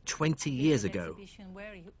discovered it 20 years ago.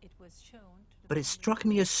 But it struck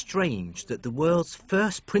me as strange that the world's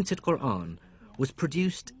first printed Quran was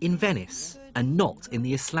produced in Venice and not in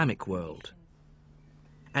the Islamic world.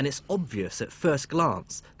 And it's obvious at first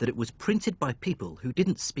glance that it was printed by people who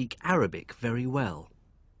didn't speak Arabic very well.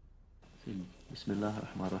 Bismillah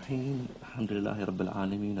ar-Rahman ar-Rahim. Alhamdulillahi Rabbil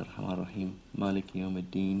Alameen ar-Rahman ar-Rahim. Maliki Yawm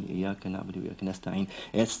ad-Din. Iyyaka na'budu wa iyyaka nasta'in.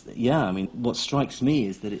 Yeah, I mean, what strikes me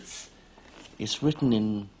is that it's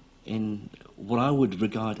written in what I would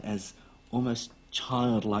regard as almost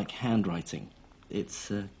childlike handwriting.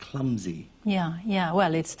 It's clumsy. Yeah.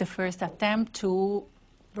 Well, it's the first attempt to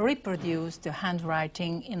reproduce the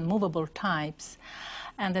handwriting in movable types.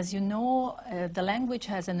 And as you know, the language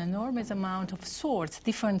has an enormous amount of sorts,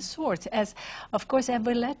 different sorts, as, of course,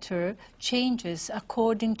 every letter changes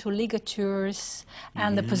according to ligatures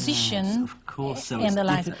and the position of course. So in the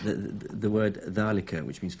line. The word dhalika,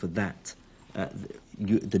 which means for that,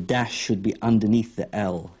 the dash should be underneath the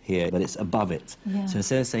L here, but it's above it. Yeah. So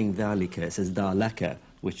instead of saying dhalika, it says dhalaka,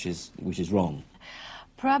 which is wrong.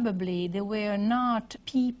 Probably there were not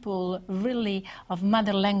people really of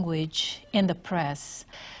mother language in the press.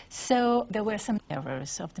 So there were some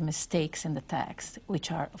errors of the mistakes in the text,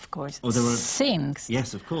 which are, of course, sins.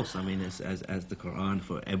 Yes, of course. I mean, as the Quran,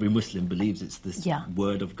 for every Muslim believes it's this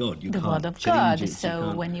word of God. You the can't word of change God. It,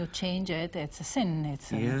 So when you change it, it's a sin.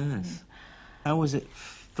 Yes. How was it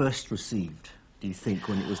first received, do you think,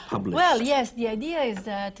 when it was published? Well, yes, the idea is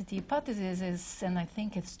that the hypothesis is, and I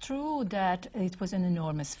think it's true, that it was an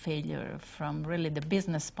enormous failure from really the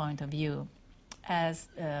business point of view, as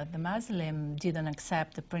the Muslim didn't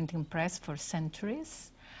accept the printing press for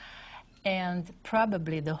centuries, and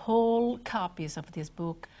probably the whole copies of this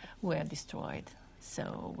book were destroyed.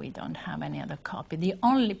 So we don't have any other copy.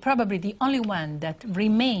 Probably the only one that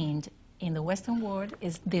remained in the Western world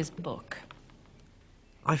is this book.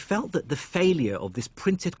 I felt that the failure of this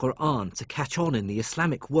printed Quran to catch on in the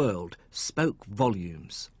Islamic world spoke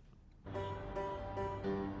volumes.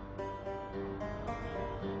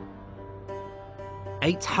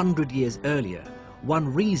 "800 years earlier,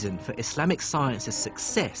 one reason for Islamic science's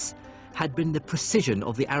success had been the precision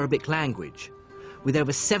of the Arabic language. With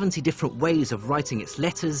over 70 different ways of writing its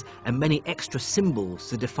letters and many extra symbols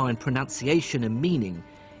to define pronunciation and meaning,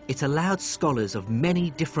 it allowed scholars of many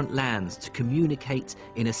different lands to communicate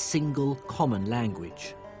in a single common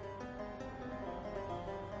language."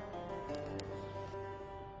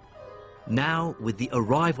 Now, with the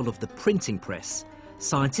arrival of the printing press,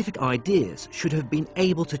 scientific ideas should have been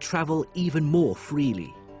able to travel even more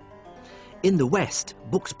freely. In the West,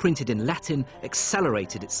 books printed in Latin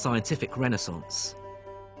accelerated its scientific renaissance.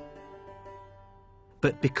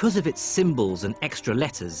 But because of its symbols and extra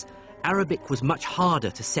letters, Arabic was much harder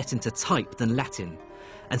to set into type than Latin,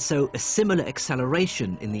 and so a similar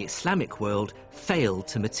acceleration in the Islamic world failed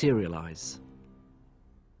to materialize.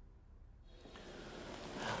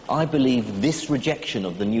 I believe this rejection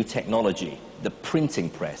of the new technology the printing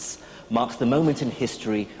press, marks the moment in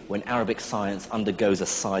history when Arabic science undergoes a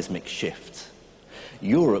seismic shift.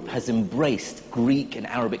 Europe has embraced Greek and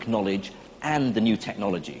Arabic knowledge and the new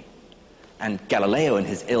technology, and Galileo and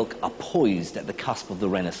his ilk are poised at the cusp of the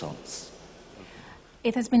Renaissance.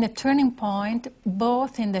 It has been a turning point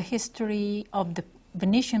both in the history of the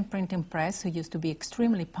Venetian printing press, who used to be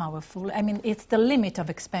extremely powerful. I mean, it's the limit of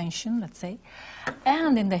expansion, let's say,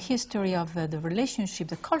 and in the history of the relationship,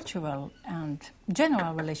 the cultural and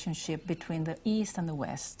general relationship between the East and the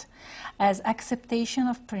West, as acceptation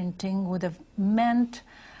of printing would have meant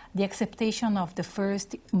the acceptation of the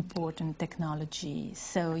first important technology.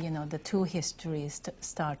 So, you know, the two histories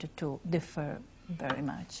started to differ very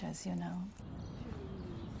much, as you know.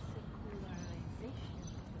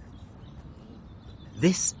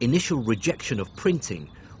 This initial rejection of printing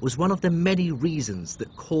was one of the many reasons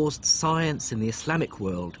that caused science in the Islamic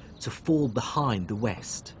world to fall behind the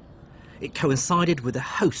West. It coincided with a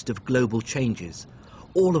host of global changes,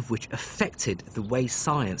 all of which affected the way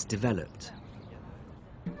science developed.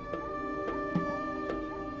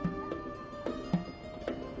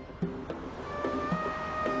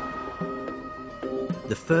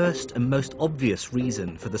 The first and most obvious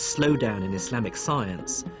reason for the slowdown in Islamic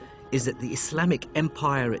science is that the Islamic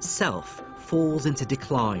Empire itself falls into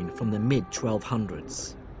decline from the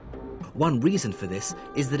mid-1200s. One reason for this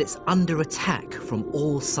is that it's under attack from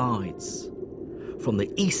all sides. From the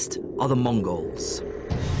east are the Mongols.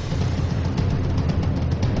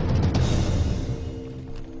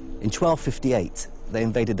 In 1258, they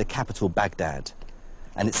invaded the capital Baghdad,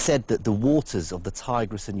 and it's said that the waters of the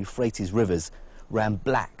Tigris and Euphrates rivers ran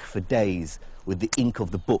black for days with the ink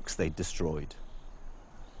of the books they'd destroyed.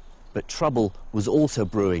 But trouble was also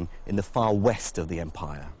brewing in the far west of the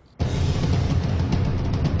empire.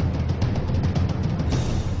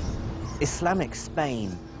 Islamic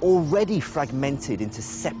Spain, already fragmented into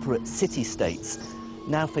separate city-states,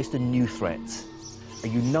 now faced a new threat, a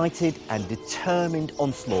united and determined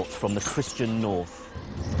onslaught from the Christian north.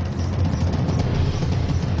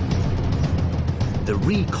 The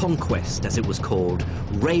Reconquest, as it was called,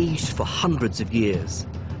 raged for hundreds of years,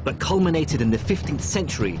 but culminated in the 15th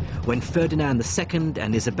century when Ferdinand II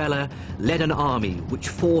and Isabella led an army which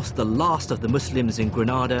forced the last of the Muslims in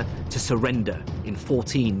Granada to surrender in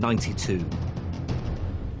 1492.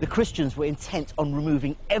 The Christians were intent on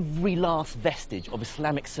removing every last vestige of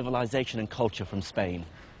Islamic civilization and culture from Spain.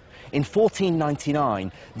 In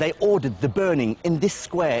 1499, they ordered the burning in this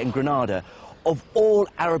square in Granada of all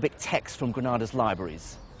Arabic texts from Granada's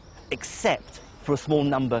libraries, except for a small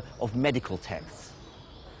number of medical texts.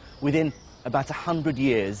 Within about 100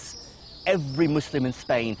 years, every Muslim in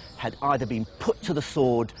Spain had either been put to the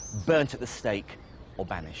sword, burnt at the stake, or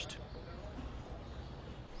banished.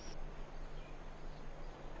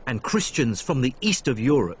 And Christians from the east of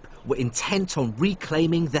Europe were intent on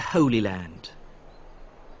reclaiming the Holy Land.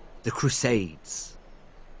 The Crusades.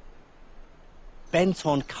 Bent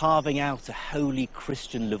on carving out a holy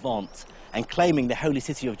Christian Levant and claiming the holy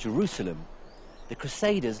city of Jerusalem, the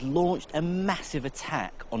Crusaders launched a massive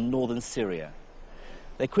attack on northern Syria.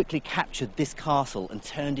 They quickly captured this castle and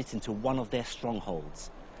turned it into one of their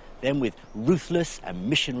strongholds. Then, with ruthless and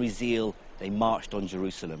missionary zeal, they marched on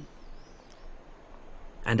Jerusalem.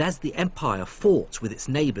 And as the empire fought with its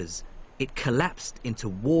neighbours, it collapsed into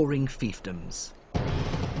warring fiefdoms.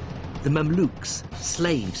 The Mamluks,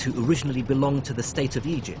 slaves who originally belonged to the state of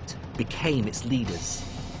Egypt, became its leaders.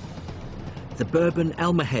 The Bourbon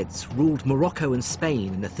Almohads ruled Morocco and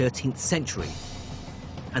Spain in the 13th century,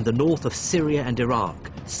 and the north of Syria and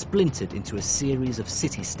Iraq splintered into a series of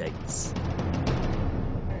city-states.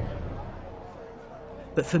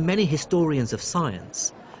 But for many historians of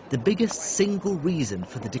science, the biggest single reason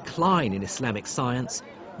for the decline in Islamic science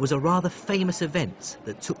was a rather famous event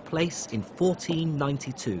that took place in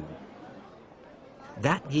 1492.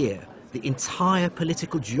 That year, the entire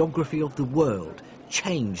political geography of the world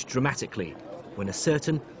changed dramatically when a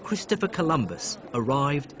certain Christopher Columbus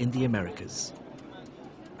arrived in the Americas.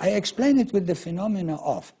 I explain it with the phenomena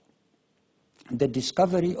of the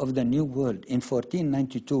discovery of the New World in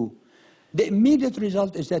 1492. The immediate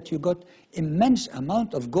result is that you got immense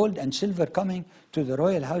amount of gold and silver coming to the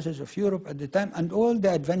royal houses of Europe at the time, and all the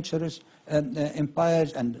adventurous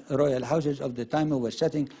empires and royal houses of the time who were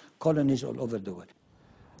setting colonies all over the world.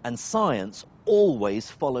 And science always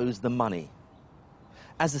follows the money.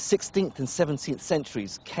 As the 16th and 17th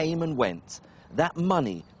centuries came and went, that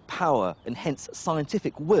money, power, and hence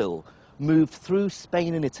scientific will moved through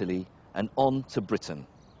Spain and Italy and on to Britain.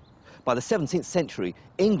 By the 17th century,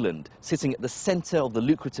 England, sitting at the centre of the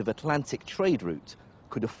lucrative Atlantic trade route,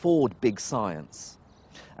 could afford big science.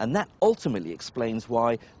 And that ultimately explains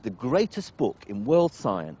why the greatest book in world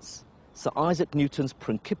science, Sir Isaac Newton's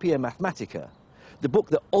Principia Mathematica, the book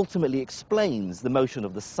that ultimately explains the motion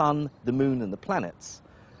of the sun, the moon and the planets,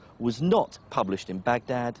 was not published in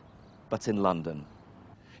Baghdad, but in London.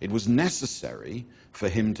 It was necessary for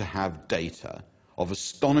him to have data of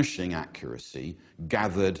astonishing accuracy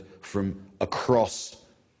gathered from across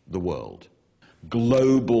the world.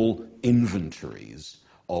 Global inventories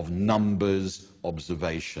of numbers,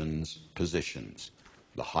 observations, positions.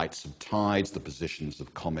 The heights of tides, the positions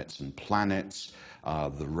of comets and planets,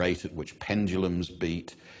 the rate at which pendulums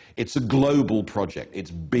beat. It's a global project.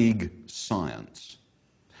 It's big science.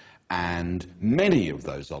 And many of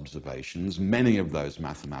those observations, many of those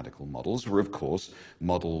mathematical models were, of course,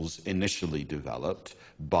 models initially developed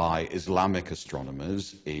by Islamic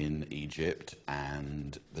astronomers in Egypt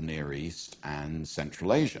and the Near East and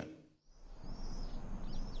Central Asia.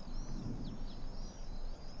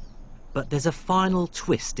 But there's a final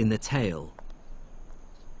twist in the tale.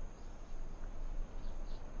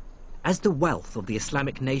 As the wealth of the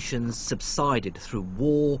Islamic nations subsided through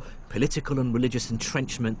war, political and religious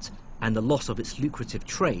entrenchment, and the loss of its lucrative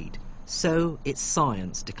trade, so its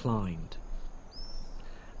science declined.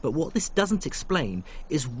 But what this doesn't explain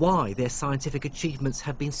is why their scientific achievements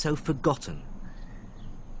have been so forgotten.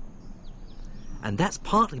 And that's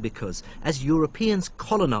partly because, as Europeans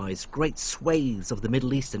colonized great swathes of the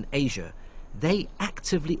Middle East and Asia, they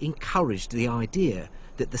actively encouraged the idea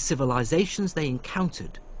that the civilizations they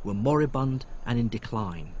encountered were moribund and in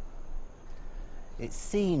decline. It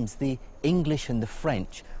seems the English and the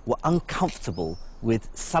French were uncomfortable with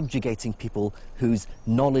subjugating people whose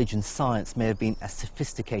knowledge and science may have been as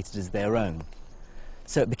sophisticated as their own.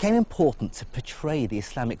 So it became important to portray the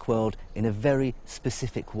Islamic world in a very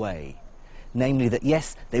specific way. Namely that,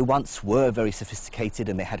 yes, they once were very sophisticated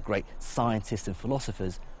and they had great scientists and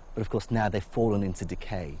philosophers, but of course now they've fallen into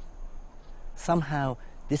decay. Somehow,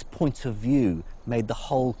 this point of view made the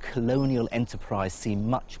whole colonial enterprise seem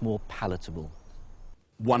much more palatable.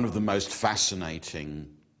 One of the most fascinating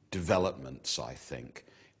developments, I think,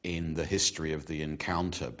 in the history of the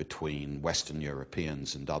encounter between Western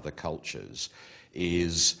Europeans and other cultures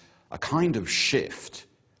is a kind of shift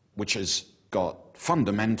which has got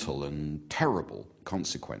fundamental and terrible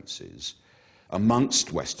consequences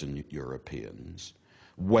amongst Western Europeans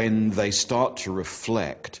when they start to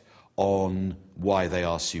reflect on why they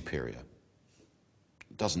are superior.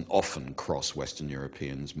 It doesn't often cross Western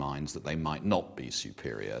Europeans' minds that they might not be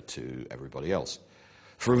superior to everybody else.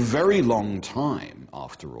 For a very long time,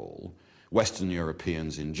 after all, Western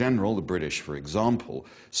Europeans in general, the British for example,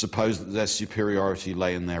 supposed that their superiority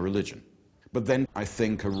lay in their religion. But then I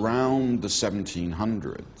think around the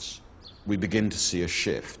 1700s, we begin to see a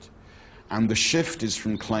shift. And the shift is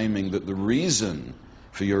from claiming that the reason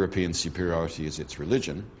for European superiority is its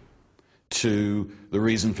religion, to the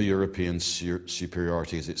reason for European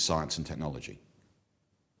superiority is its science and technology.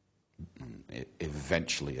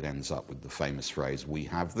 Eventually it ends up with the famous phrase, we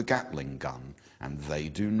have the Gatling gun and they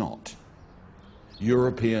do not.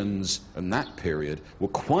 Europeans in that period were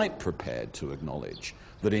quite prepared to acknowledge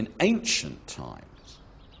that in ancient times,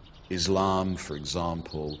 Islam, for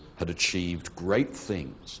example, had achieved great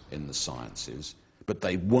things in the sciences, but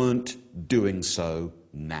they weren't doing so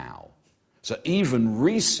now. So even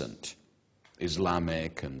recent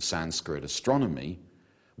Islamic and Sanskrit astronomy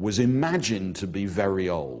was imagined to be very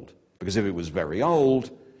old, because if it was very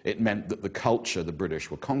old, it meant that the culture the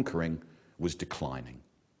British were conquering was declining.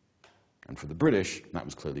 And for the British, that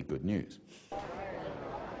was clearly good news.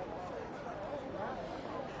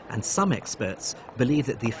 And some experts believe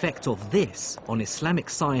that the effect of this on Islamic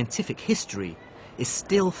scientific history is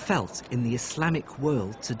still felt in the Islamic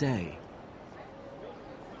world today.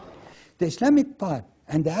 The Islamic part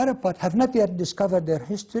and the Arab part have not yet discovered their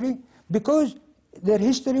history because their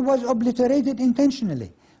history was obliterated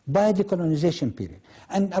intentionally by the colonization period.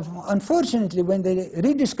 And unfortunately, when they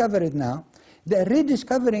rediscover it now, they're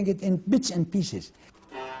rediscovering it in bits and pieces.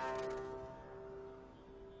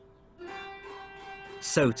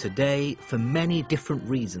 So today, for many different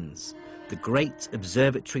reasons, the great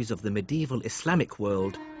observatories of the medieval Islamic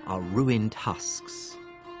world are ruined husks.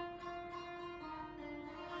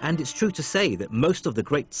 And it's true to say that most of the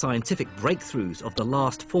great scientific breakthroughs of the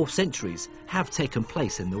last 4 centuries have taken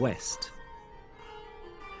place in the West.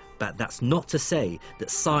 But that's not to say that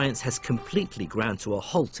science has completely ground to a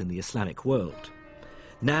halt in the Islamic world.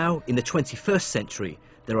 Now, in the 21st century,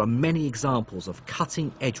 there are many examples of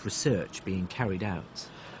cutting-edge research being carried out.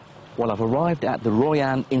 Well, I've arrived at the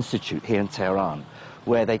Royan Institute here in Tehran,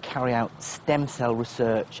 where they carry out stem cell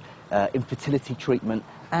research, infertility treatment,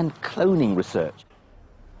 and cloning research.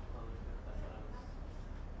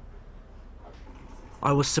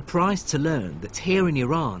 I was surprised to learn that here in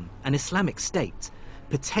Iran, an Islamic state,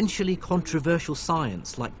 potentially controversial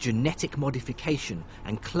science like genetic modification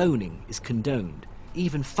and cloning is condoned,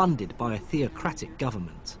 even funded by a theocratic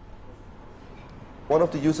government. One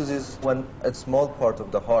of the uses is when a small part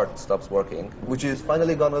of the heart stops working, which is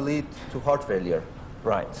finally going to lead to heart failure.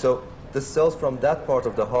 Right. So the cells from that part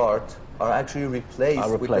of the heart are actually replaced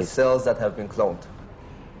with the cells that have been cloned.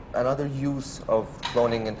 Another use of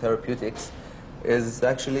cloning in therapeutics is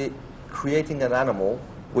actually creating an animal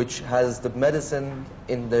which has the medicine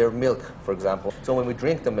in their milk, for example. So when we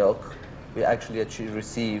drink the milk, we actually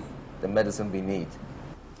receive the medicine we need.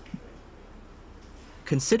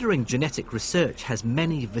 Considering genetic research has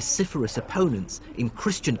many vociferous opponents in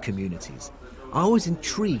Christian communities, I was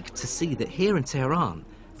intrigued to see that here in Tehran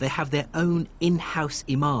they have their own in-house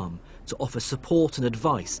imam to offer support and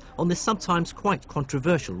advice on this sometimes quite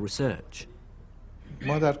controversial research.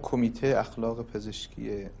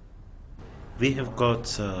 We have got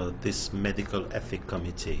this medical ethics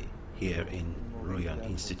committee here in Royan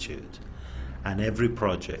Institute, and every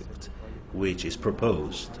project which is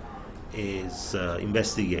proposed is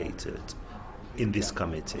investigated in this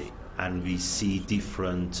committee, and we see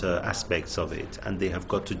different aspects of it, and they have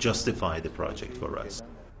got to justify the project for us.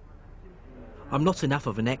 I'm not enough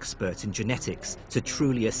of an expert in genetics to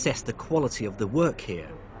truly assess the quality of the work here,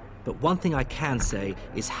 but one thing I can say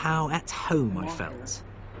is how at home I felt.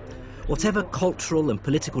 Whatever cultural and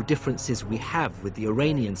political differences we have with the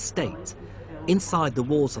Iranian state, inside the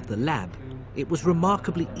walls of the lab, it was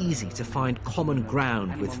remarkably easy to find common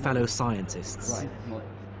ground with fellow scientists.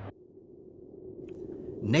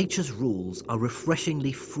 Nature's rules are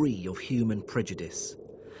refreshingly free of human prejudice.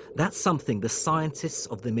 That's something the scientists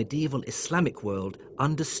of the medieval Islamic world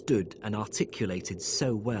understood and articulated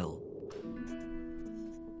so well.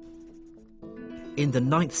 In the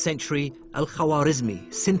 9th century,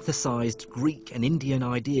 Al-Khwarizmi synthesized Greek and Indian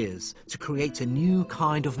ideas to create a new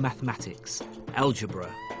kind of mathematics,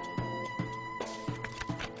 algebra.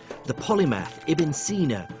 The polymath Ibn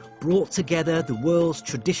Sina brought together the world's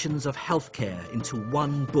traditions of healthcare into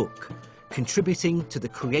one book, contributing to the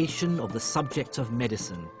creation of the subject of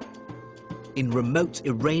medicine. In remote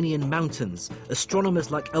Iranian mountains,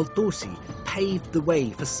 astronomers like Al-Tusi paved the way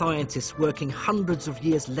for scientists working hundreds of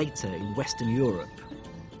years later in Western Europe.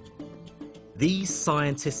 These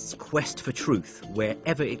scientists' quest for truth,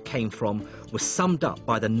 wherever it came from, was summed up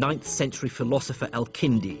by the 9th century philosopher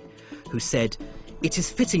Al-Kindi, who said, "It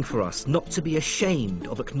is fitting for us not to be ashamed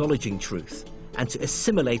of acknowledging truth, and to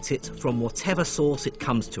assimilate it from whatever source it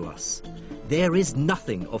comes to us. There is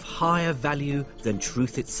nothing of higher value than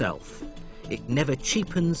truth itself. It never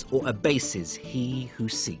cheapens or abases he who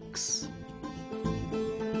seeks."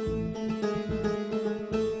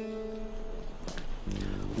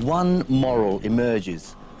 One moral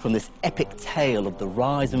emerges from this epic tale of the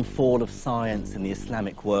rise and fall of science in the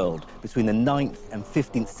Islamic world between the 9th and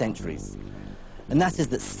 15th centuries. And that is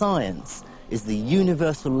that science is the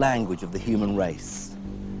universal language of the human race.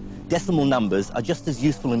 Decimal numbers are just as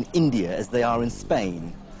useful in India as they are in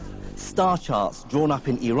Spain. Star charts drawn up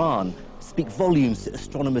in Iran speak volumes to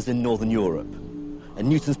astronomers in Northern Europe. And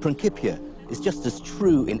Newton's Principia is just as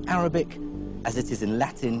true in Arabic as it is in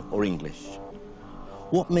Latin or English.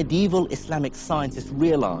 What medieval Islamic scientists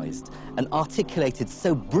realized and articulated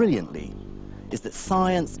so brilliantly is that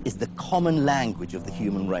science is the common language of the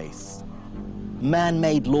human race.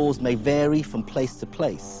 Man-made laws may vary from place to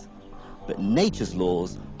place, but nature's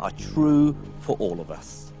laws are true for all of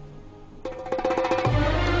us.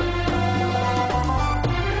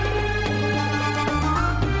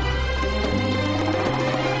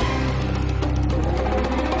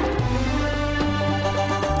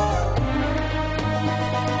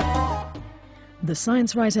 The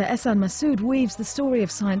science writer Ehsan Massoud weaves the story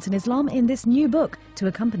of science and Islam in this new book to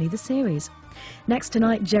accompany the series. Next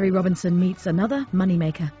tonight, Jerry Robinson meets another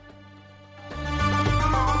moneymaker.